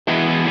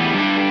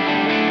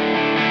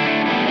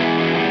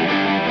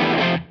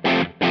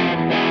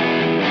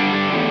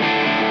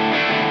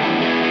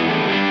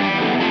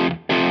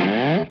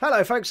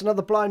Hello folks,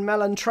 another Blind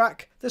Melon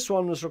track. This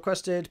one was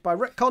requested by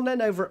Rick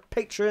Conlin over at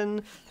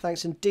Patreon.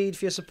 Thanks indeed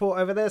for your support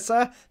over there,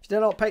 sir. If you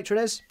don't know what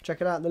Patreon is,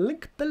 check it out in the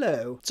link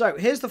below. So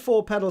here's the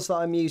 4 pedals that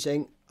I'm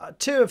using.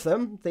 2 of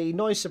them, the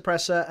noise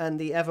suppressor and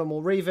the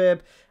Evermore reverb,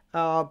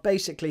 are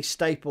basically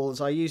staples.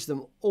 I use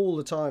them all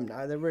the time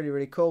now. They're really,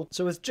 really cool.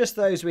 So with just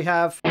those we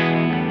have. Then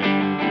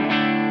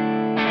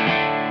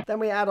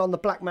we add on the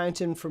Black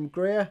Mountain from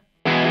Greer.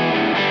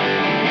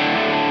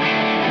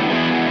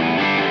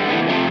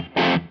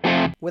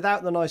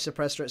 Without the noise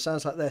suppressor, it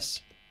sounds like this.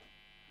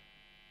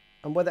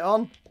 And with it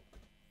on,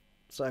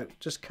 so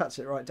just cuts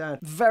it right down.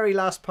 Very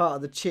last part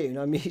of the tune,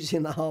 I'm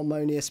using the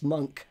Harmonious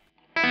Monk.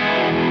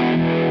 I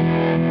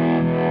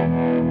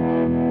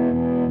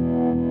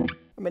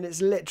mean,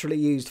 it's literally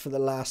used for the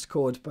last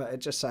chord, but it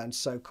just sounds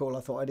so cool,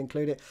 I thought I'd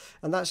include it.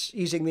 And that's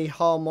using the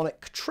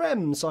harmonic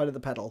trem side of the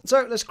pedal.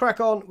 So let's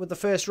crack on with the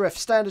first riff.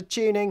 Standard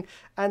tuning,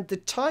 and the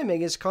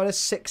timing is kind of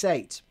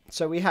 6/8.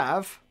 So we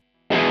have...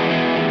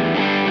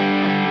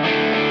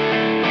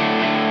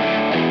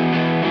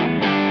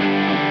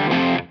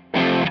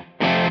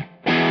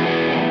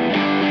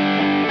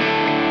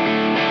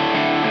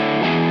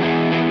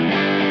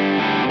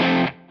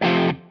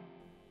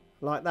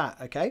 like that,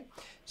 okay?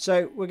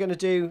 So we're going to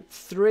do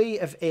 3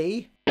 of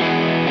E,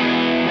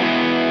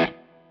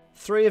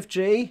 3 of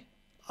G.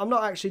 I'm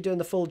not actually doing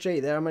the full G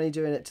there, I'm only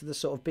doing it to the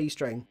sort of B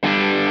string.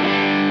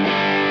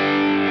 And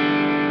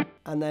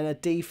then a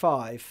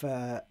D5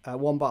 for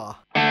 1 bar.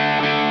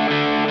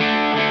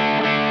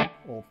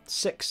 Or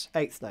 6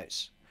 1/8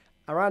 notes.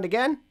 Around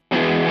again.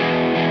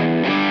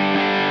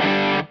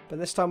 But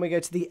this time we go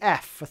to the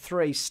F for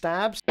 3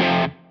 stabs.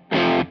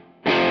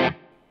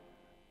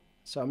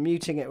 So I'm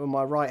muting it with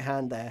my right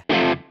hand there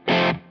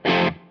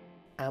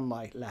and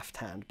my left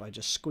hand by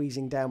just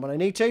squeezing down when I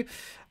need to.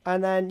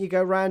 And then you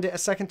go round it a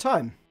second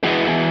time.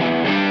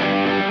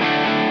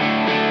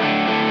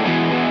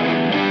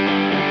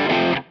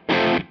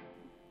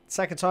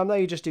 Second time though,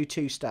 you just do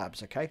 2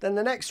 stabs, okay? Then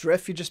the next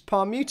riff, you just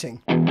palm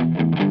muting.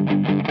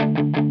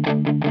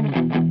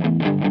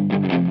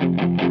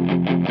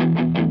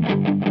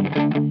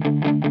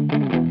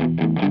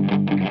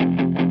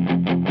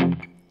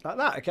 Like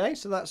that, okay?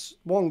 So that's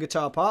 1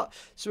 guitar part.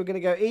 So we're going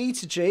to go E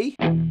to G,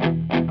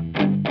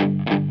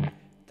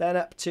 then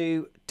up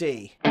to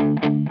D.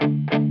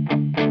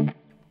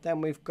 Then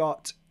we've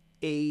got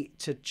E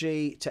to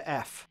G to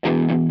F.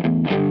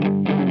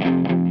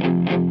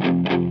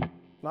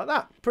 Like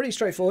that. Pretty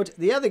straightforward.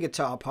 The other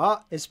guitar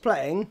part is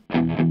playing...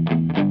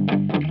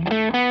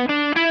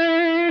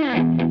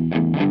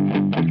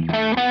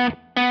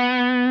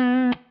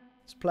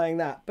 it's playing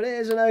that. But it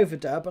is an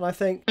overdub, and I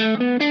think...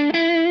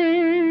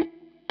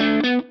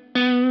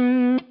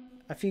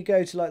 if you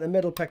go to like the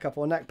middle pickup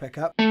or neck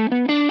pickup, you're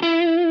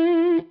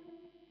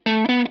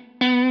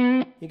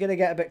going to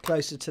get a bit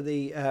closer to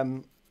the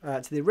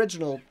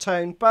original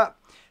tone. But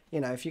you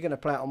know, if you're going to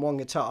play it on 1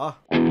 guitar,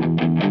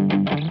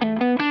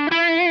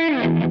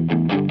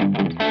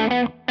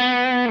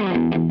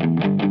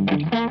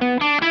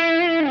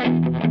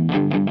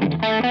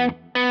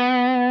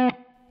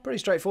 pretty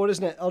straightforward,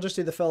 isn't it? I'll just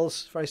do the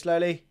fills very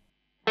slowly,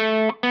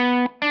 and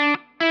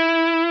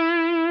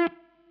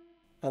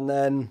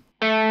then.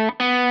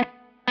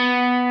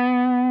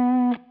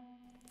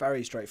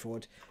 Very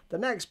straightforward. The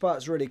next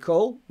part's really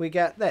cool. We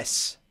get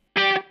this.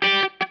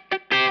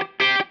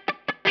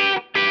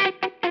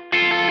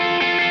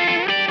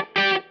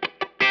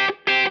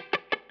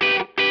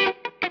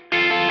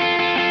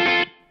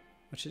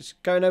 Which is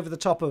going over the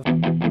top of...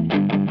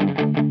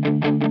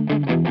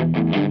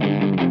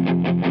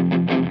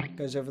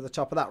 goes over the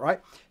top of that, right?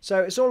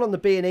 So it's all on the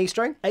B and E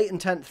string. 8 and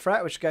 10th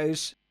fret, which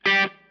goes...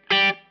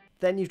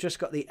 then you've just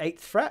got the 8th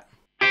fret.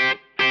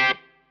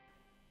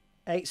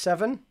 8,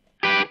 7.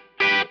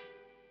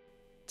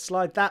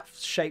 Slide that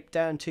shape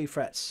down 2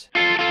 frets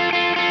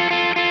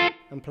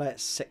and play it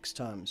 6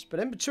 times. But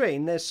in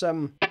between there's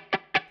some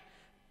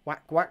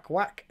whack, whack,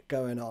 whack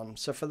going on.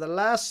 So for the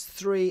last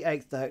 3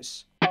 1/8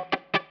 notes,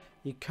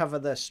 you cover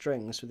the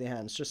strings with your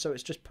hands, just so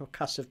it's just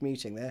percussive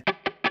muting there.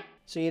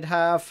 So you'd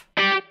have...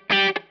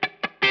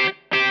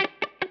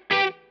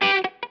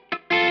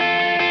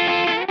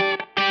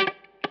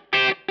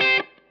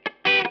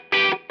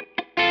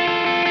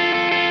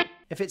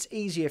 if it's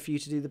easier for you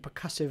to do the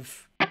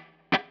percussive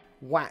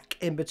whack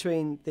in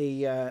between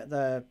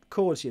the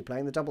chords you're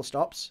playing, the double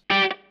stops,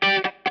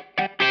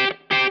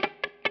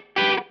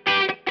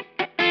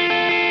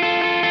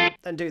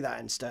 then do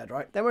that instead,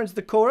 right? Then we're into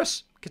the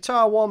chorus.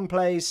 Guitar 1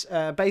 plays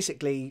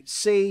basically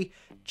C,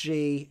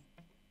 G,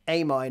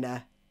 A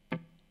minor,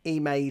 E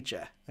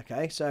major.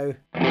 Okay, so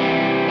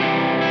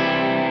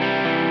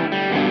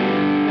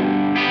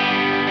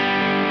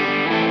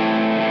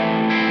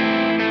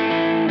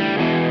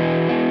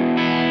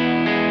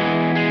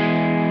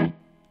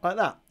like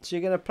that. So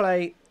you're going to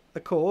play the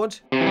chord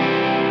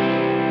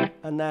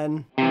and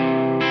then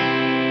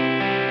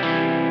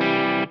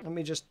let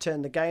me just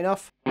turn the gain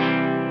off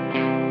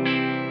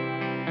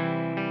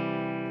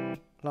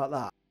like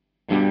that.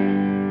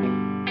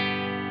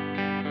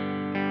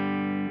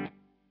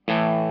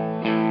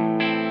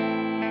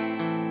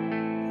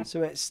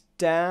 So it's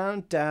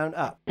down, down,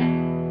 up.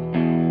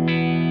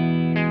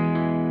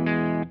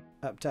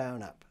 Up,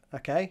 down, up.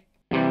 Okay.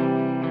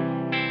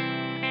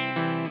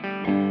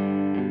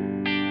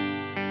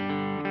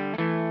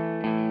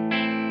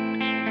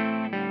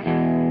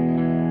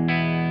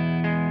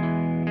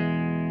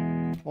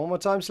 One more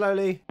time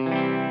slowly.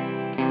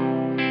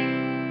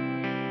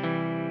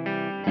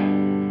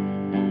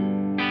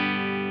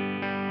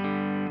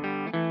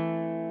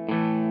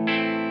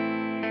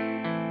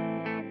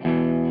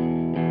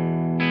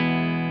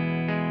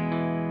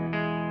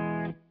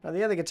 Now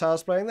the other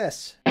guitar's playing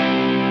this.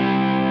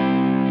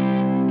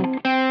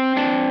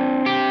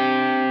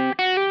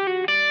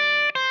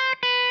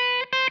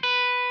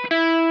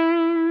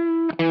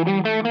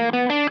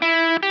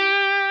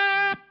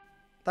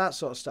 That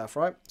sort of stuff,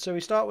 right? So we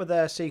start with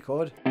their C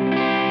chord.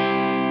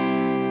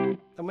 And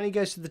when he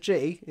goes to the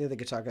G, the other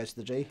guitar goes to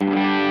the G,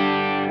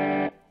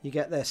 you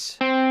get this.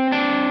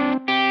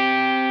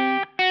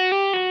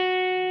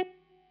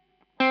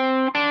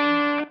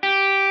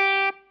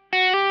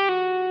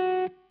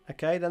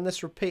 Okay, then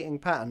this repeating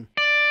pattern.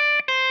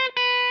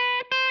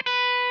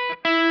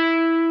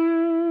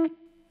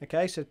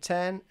 Okay, so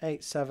 10,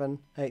 8, 7,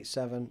 8,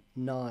 7,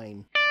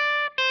 9.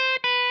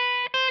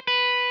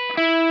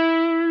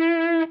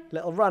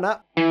 Little run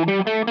up.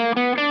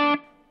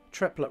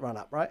 Triplet run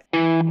up, right?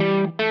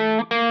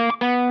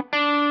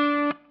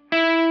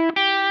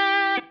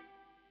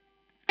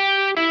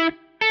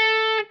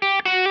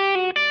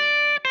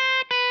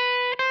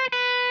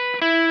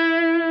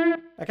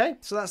 Okay,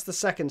 so that's the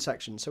second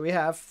section. So we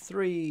have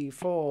 3,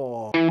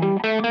 4,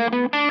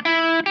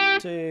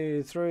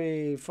 2,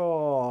 3,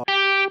 4.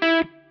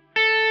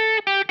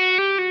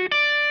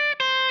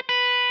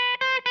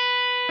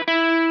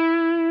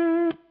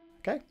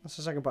 Okay, that's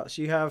the second part.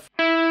 So you have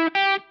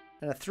a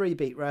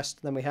 3-beat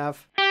rest, then we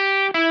have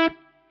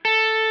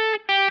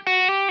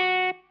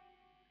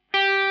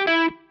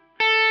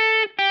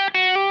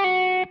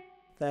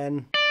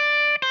then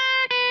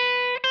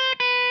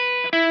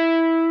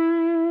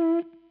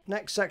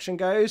next section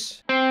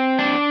goes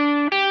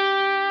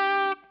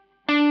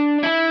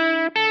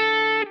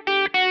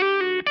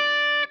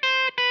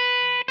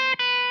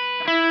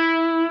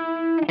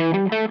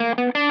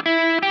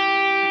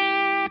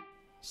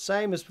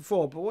same as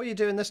before, but what you're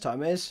doing this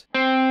time is,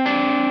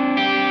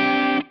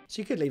 so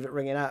you could leave it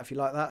ringing out if you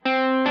like that.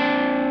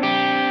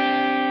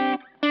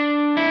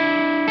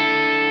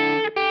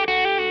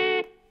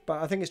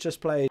 But I think it's just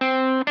played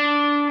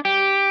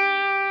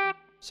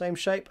same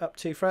shape, up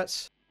 2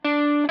 frets,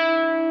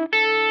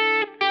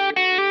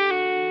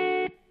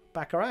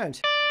 back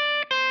around.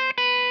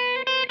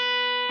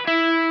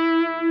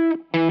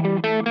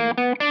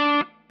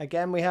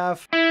 Again we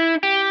have 4,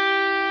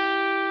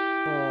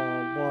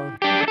 1.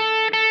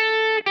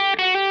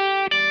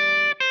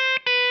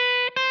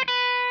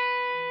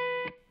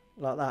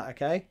 Like that,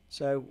 okay?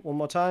 So one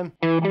more time.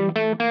 2, 3,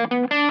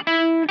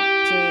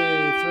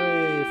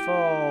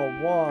 4,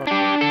 1.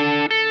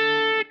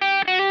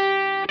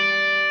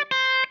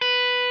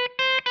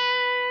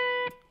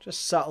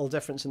 Just subtle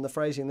difference in the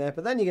phrasing there.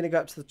 But then you're going to go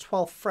up to the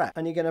 12th fret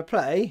and you're going to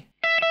play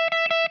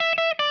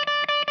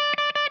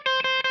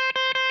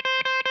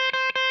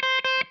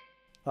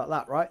like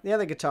that, right? The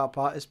other guitar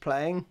part is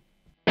playing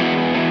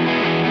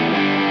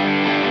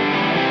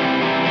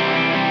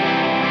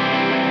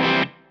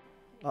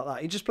like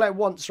that. You just play it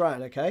once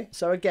round, okay?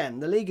 So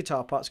again, the lead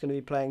guitar part's going to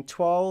be playing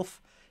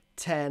 12,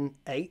 10,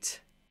 8.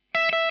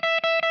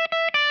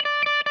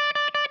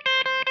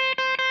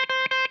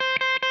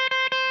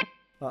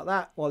 Like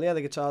that, while the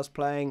other guitar's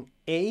playing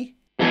E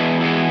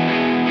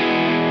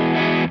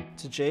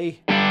to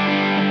G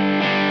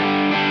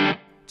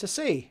to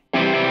C.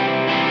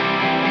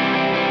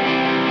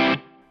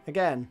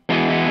 Again.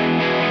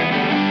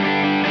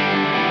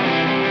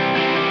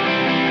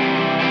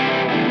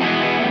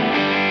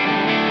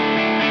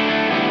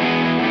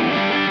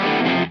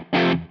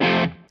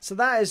 So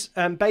that is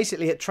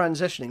basically it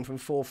transitioning from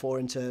 4/4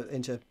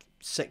 into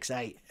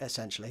 6/8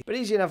 essentially. But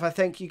easy enough, I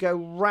think. You go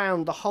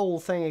round the whole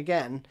thing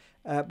again,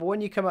 but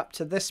when you come up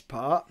to this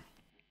part,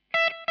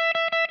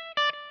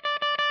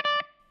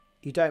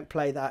 you don't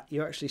play that.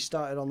 You actually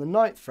started on the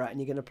 9th fret and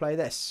you're going to play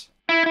this.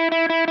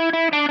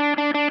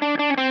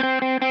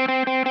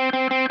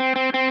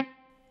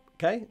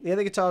 Okay, the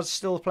other guitar's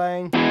still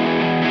playing.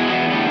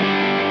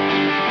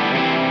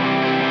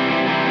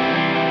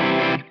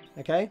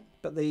 Okay,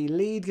 but the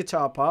lead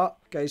guitar part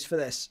goes for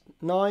this.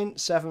 9,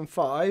 7,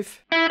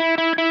 5.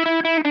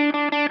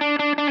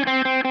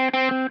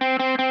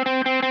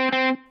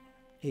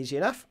 Easy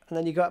enough. And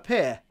then you go up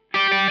here.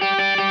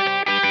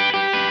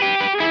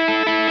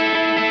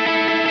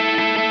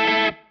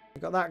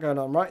 We've got that going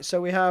on, right?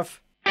 So we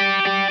have...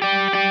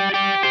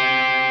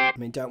 I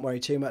mean, don't worry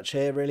too much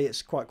here, really.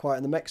 It's quite quiet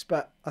in the mix,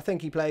 but I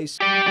think he plays...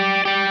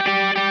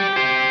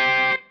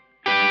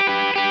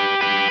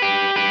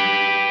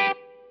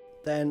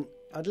 Then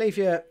I'd leave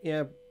your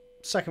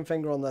second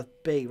finger on the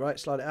B, right?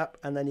 Slide it up,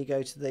 and then you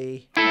go to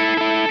the...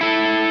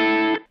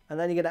 And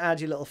then you're going to add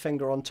your little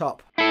finger on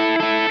top.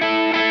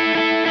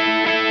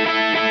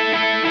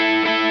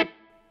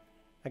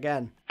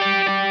 again.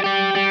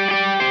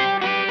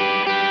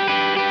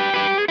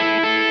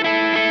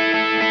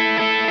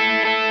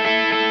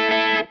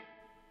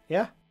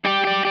 Yeah?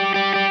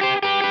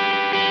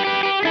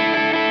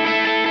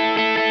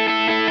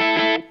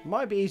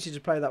 Might be easy to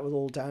play that with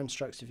all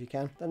downstrokes if you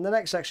can. Then the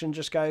next section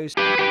just goes.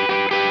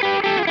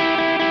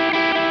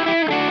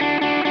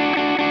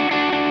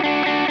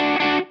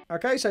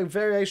 Okay, so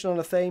variation on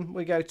a theme.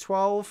 We go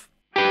 12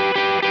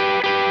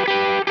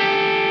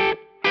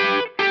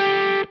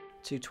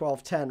 to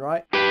 12-10,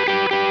 right?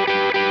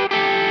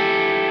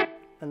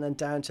 And then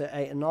down to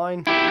 8 and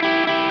 9.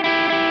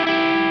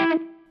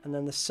 And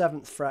then the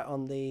 7th fret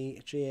on the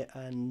G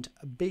and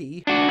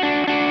B.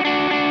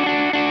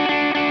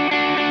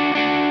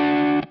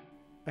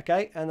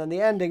 Okay, and then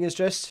the ending is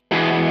just.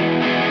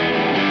 And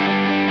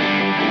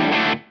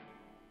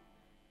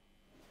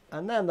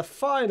then the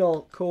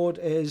final chord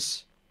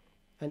is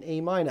an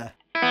E minor.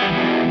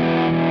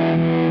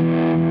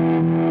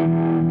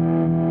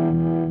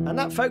 And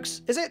that,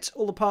 folks, is it.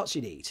 All the parts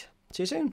you need. See you soon.